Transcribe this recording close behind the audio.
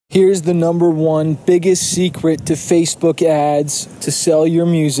Here's the number one biggest secret to Facebook ads to sell your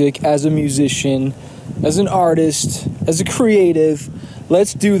music as a musician, as an artist, as a creative.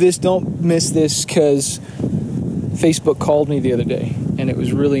 Let's do this. Don't miss this because Facebook called me the other day and it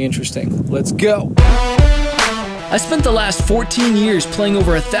was really interesting. Let's go. I spent the last 14 years playing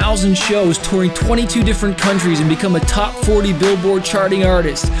over 1,000 shows, touring 22 different countries, and become a top 40 Billboard charting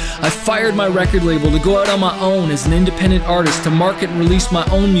artist. I fired my record label to go out on my own as an independent artist to market and release my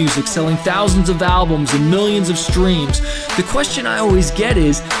own music, selling thousands of albums and millions of streams. The question I always get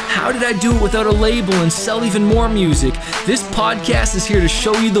is, how did I do it without a label and sell even more music? This podcast is here to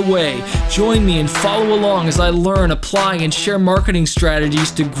show you the way. Join me and follow along as I learn, apply, and share marketing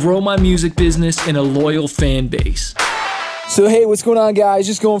strategies to grow my music business and a loyal fan base. So hey, what's going on, guys?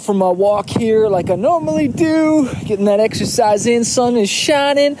 Just going for my walk here like I normally do. Getting that exercise in, sun is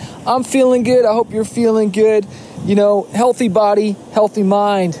shining. I'm feeling good. I hope you're feeling good. You know, healthy body, healthy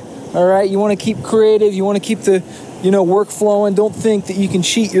mind. All right, you want to keep creative. You want to keep the, work flowing. Don't think that you can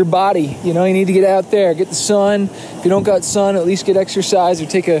cheat your body. You need to get out there, get the sun. If you don't got sun, at least get exercise or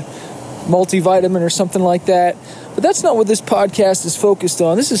take a multivitamin or something like that. But that's not what this podcast is focused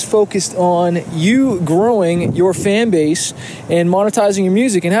on. This is focused on you growing your fan base and monetizing your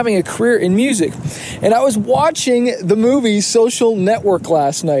music and having a career in music. And I was watching the movie Social Network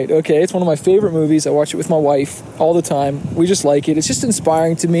last night. Okay, it's one of my favorite movies. I watch it with my wife all the time. We just like it. It's just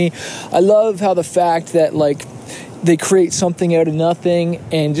inspiring to me. I love how the fact that they create something out of nothing,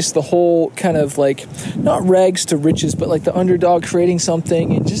 and just the whole kind of not rags to riches, but the underdog creating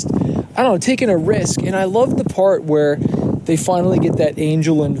something and just, taking a risk. And I love the part where they finally get that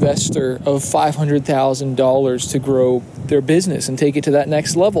angel investor of $500,000 to grow their business and take it to that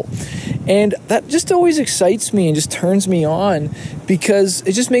next level. And that just always excites me and just turns me on, because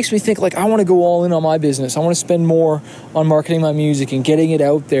it just makes me think I want to go all in on my business. I want to spend more on marketing my music and getting it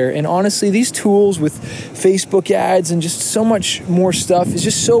out there. And honestly, these tools with Facebook ads and just so much more stuff is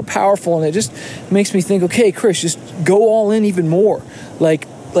just so powerful. And it just makes me think, okay, Chris, just go all in even more.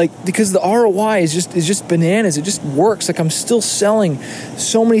 Because the ROI is just bananas. It just works. I'm still selling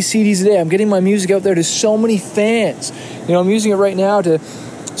so many CDs a day. I'm getting my music out there to so many fans. I'm using it right now to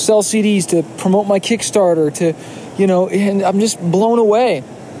sell CDs, to promote my Kickstarter, and I'm just blown away.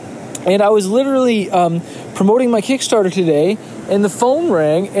 And I was literally promoting my Kickstarter today, and the phone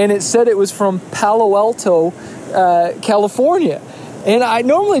rang, and it said it was from Palo Alto, California. And I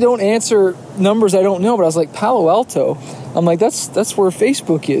normally don't answer numbers I don't know, but I was like, Palo Alto? I'm like, that's where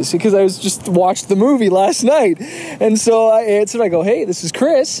Facebook is, because I was just watched the movie last night. And so I answered, I go, hey, this is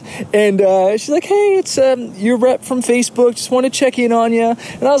Chris. And she's like, hey, it's your rep from Facebook. Just want to check in on you.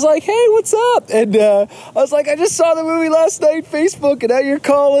 And I was like, hey, what's up? And I was like, I just saw the movie last night, Facebook, and now you're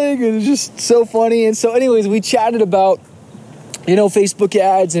calling. And it's just so funny. And so anyways, we chatted about Facebook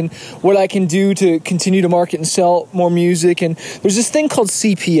ads and what I can do to continue to market and sell more music. And there's this thing called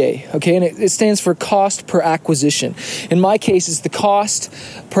CPA, okay? And it stands for cost per acquisition. In my case, it's the cost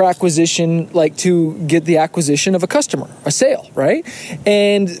per acquisition, to get the acquisition of a customer, a sale, right?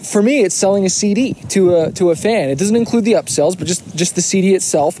 And for me, it's selling a CD to a fan. It doesn't include the upsells, but just the CD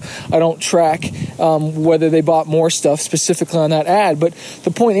itself. I don't track whether they bought more stuff specifically on that ad. But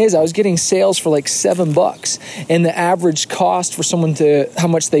the point is, I was getting sales for $7, and the average cost for someone how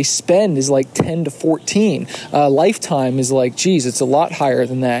much they spend is 10 to 14. Lifetime is it's a lot higher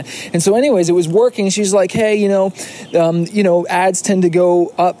than that. And so anyways, it was working. She's like, hey, ads tend to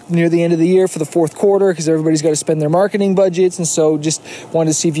go up near the end of the year for the fourth quarter because everybody's got to spend their marketing budgets. And so just wanted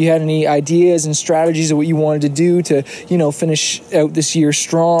to see if you had any ideas and strategies of what you wanted to do to, finish out this year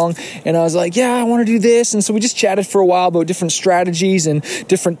strong. And I was like, yeah, I want to do this. And so we just chatted for a while about different strategies and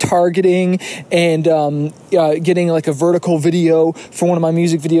different targeting and getting a vertical video for one of my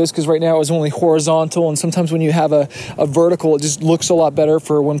music videos, because right now it was only horizontal, and sometimes when you have a vertical, it just looks a lot better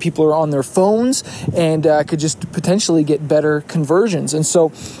for when people are on their phones, and could just potentially get better conversions. And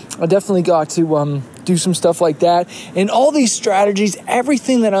so I definitely got to do some stuff like that. And all these strategies,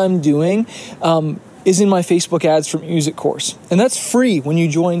 everything that I'm doing is in my Facebook ads for music course. And that's free when you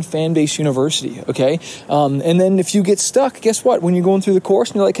join Fanbase University, okay? And then if you get stuck, guess what? When you're going through the course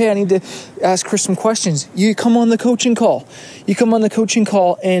and you're like, hey, I need to ask Chris some questions, you come on the coaching call.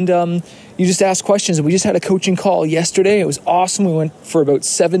 And you just ask questions. And we just had a coaching call yesterday. It was awesome. We went for about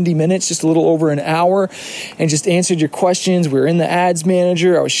 70 minutes, just a little over an hour, and just answered your questions. We were in the ads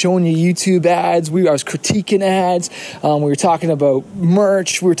manager. I was showing you YouTube ads. I was critiquing ads. We were talking about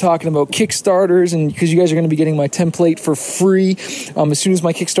merch. We were talking about Kickstarters. And because you guys are going to be getting my template for free, as soon as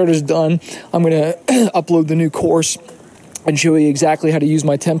my Kickstarter is done, I'm going to upload the new course and show you exactly how to use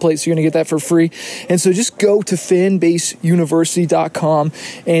my template. So you're going to get that for free. And so just go to fanbaseuniversity.com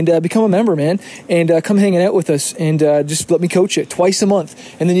and become a member, man. And come hanging out with us and just let me coach you twice a month.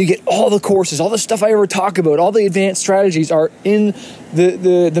 And then you get all the courses, all the stuff I ever talk about, all the advanced strategies are in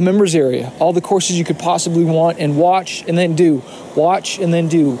the members area. All the courses you could possibly want, and watch and then do. Watch and then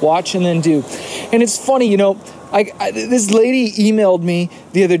do. Watch and then do. And it's funny, you know, this lady emailed me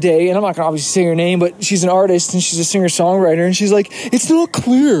the other day, and I'm not going to obviously say her name, but she's an artist and she's a singer-songwriter, and she's like, it's not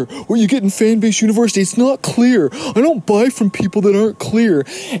clear what you get in Fanbase University. It's not clear. I don't buy from people that aren't clear.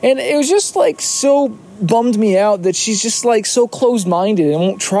 And it was just like so bummed me out that she's just like so closed-minded and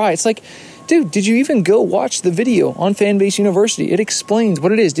won't try. It's like, dude, did you even go watch the video on Fanbase University? It explains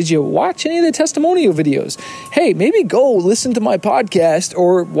what it is. Did you watch any of the testimonial videos? Hey, maybe go listen to my podcast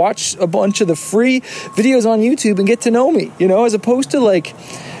or watch a bunch of the free videos on YouTube and get to know me, you know, as opposed to like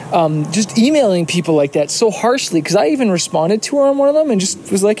just emailing people like that so harshly. Because I even responded to her on one of them and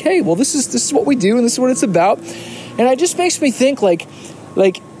just was like, hey, well, this is what we do and this is what it's about. And it just makes me think like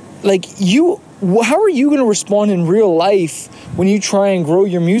you, how are you going to respond in real life when you try and grow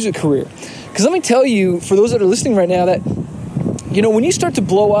your music career? Because let me tell you, for those that are listening right now, that, you know, when you start to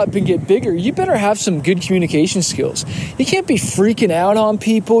blow up and get bigger, you better have some good communication skills. You can't be freaking out on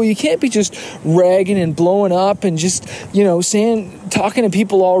people. You can't be just ragging and blowing up and just, you know, talking to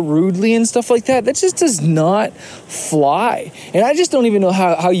people all rudely and stuff like that. That just does not fly. And I just don't even know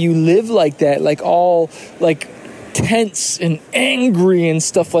how you live like that, like all, like, tense and angry and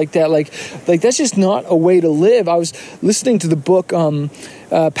stuff like that. Like that's just not a way to live. I was listening to the book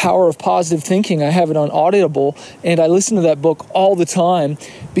Power of Positive Thinking. I have it on Audible, and I listen to that book all the time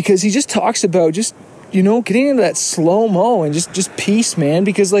because he just talks about just, you know, getting into that slow-mo and just peace, man,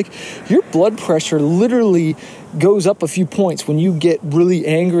 because like your blood pressure literally goes up a few points when you get really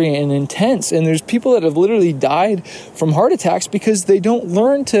angry and intense. And there's people that have literally died from heart attacks because they don't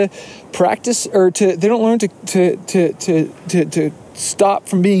learn to practice they don't learn to stop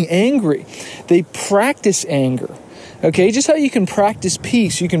from being angry. They practice anger. Okay, just how you can practice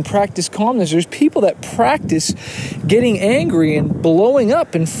peace, you can practice calmness. There's people that practice getting angry and blowing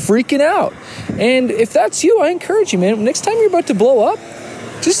up and freaking out. And if that's you, I encourage you, man, next time you're about to blow up,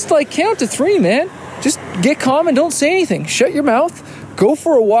 just like count to 3, man. Just get calm and don't say anything. Shut your mouth. Go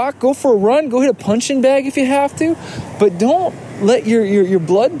for a walk. Go for a run. Go hit a punching bag if you have to. But don't let your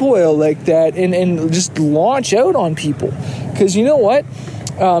blood boil like that and just launch out on people. Because you know what?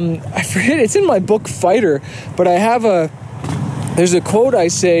 I forget. It's in my book, Fighter. But there's a quote I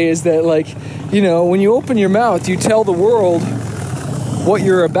say is that, like, you know, when you open your mouth, you tell the world what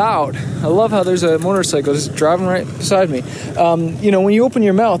you're about. I love how there's a motorcycle just driving right beside me. You know, when you open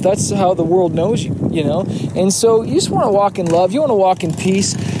your mouth, that's how the world knows you, you know? And so you just want to walk in love. You want to walk in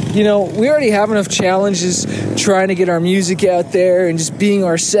peace. You know, we already have enough challenges trying to get our music out there and just being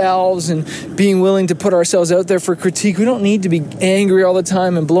ourselves and being willing to put ourselves out there for critique. We don't need to be angry all the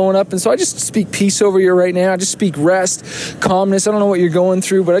time and blowing up. And so I just speak peace over you right now. I just speak rest, calmness. I don't know what you're going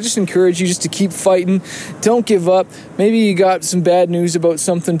through, but I just encourage you just to keep fighting. Don't give up. Maybe you got some bad news about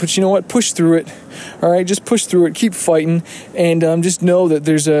something, but you know what? Push through it. All right, just push through it. Keep fighting, and just know that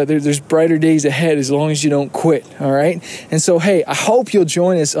there's brighter days ahead as long as you don't quit. All right, and so hey, I hope you'll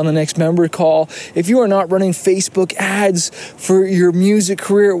join us on the next member call. If you are not running Facebook ads for your music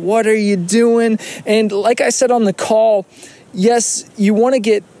career, what are you doing? And like I said on the call, yes, you want to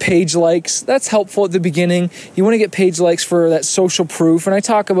get page likes. That's helpful at the beginning. You want to get page likes for that social proof. And I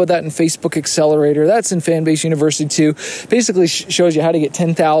talk about that in Facebook Accelerator. That's in Fanbase University too. Basically shows you how to get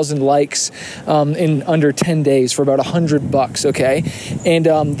 10,000 likes in under 10 days for about $100, okay? And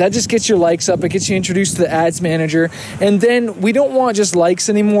that just gets your likes up. It gets you introduced to the ads manager. And then we don't want just likes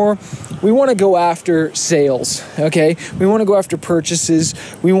anymore. We want to go after sales, okay? We want to go after purchases.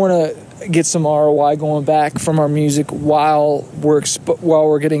 We want to get some ROI going back from our music while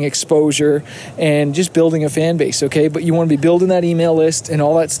we're getting exposure and just building a fan base, okay? But you want to be building that email list and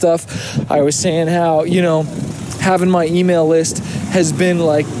all that stuff. I was saying how, you know, having my email list has been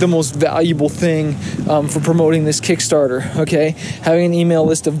like the most valuable thing for promoting this Kickstarter, okay? Having an email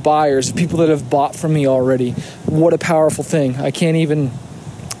list of buyers, people that have bought from me already. What a powerful thing. I can't even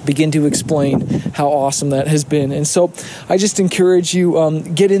begin to explain how awesome that has been. And so I just encourage you,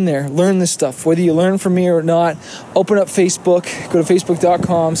 get in there, learn this stuff. Whether you learn from me or not, open up Facebook, go to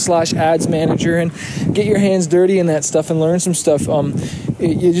facebook.com/ads manager and get your hands dirty in that stuff and learn some stuff.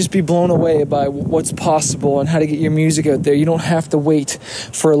 you'll just be blown away by what's possible and how to get your music out there. You don't have to wait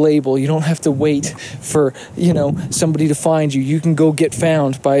for a label. You don't have to wait for, somebody to find you. You can go get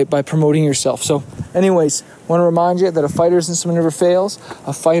found by promoting yourself. So anyways, want to remind you that a fighter isn't someone who never fails.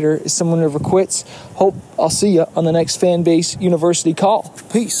 A fighter is someone who never quits. Hope I'll see you on the next Fanbase University call.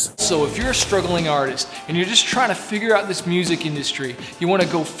 Peace. So if you're a struggling artist and you're just trying to figure out this music industry, you want to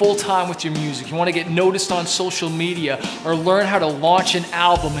go full time with your music, you want to get noticed on social media, or learn how to launch an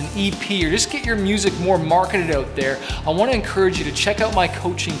album, an EP, or just get your music more marketed out there, I want to encourage you to check out my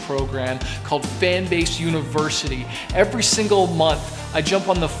coaching program called Fanbase University. Every single month, I jump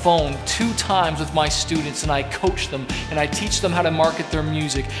on the phone 2 times with my students and I coach them and I teach them how to market their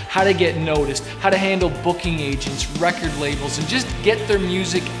music, how to get noticed, how to handle booking agents, record labels, and just get their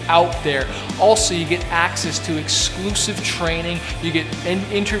music out there. Also, you get access to exclusive training, you get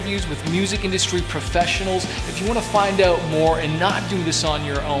interviews with music industry professionals. If you want to find out more and not do this on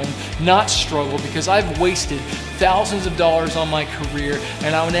your own, not struggle, because I've wasted thousands of dollars on my career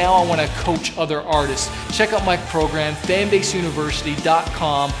and now I want to coach other artists. Check out my program,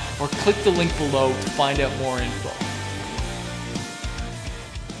 fanbaseuniversity.com, or click the link below to find out more info.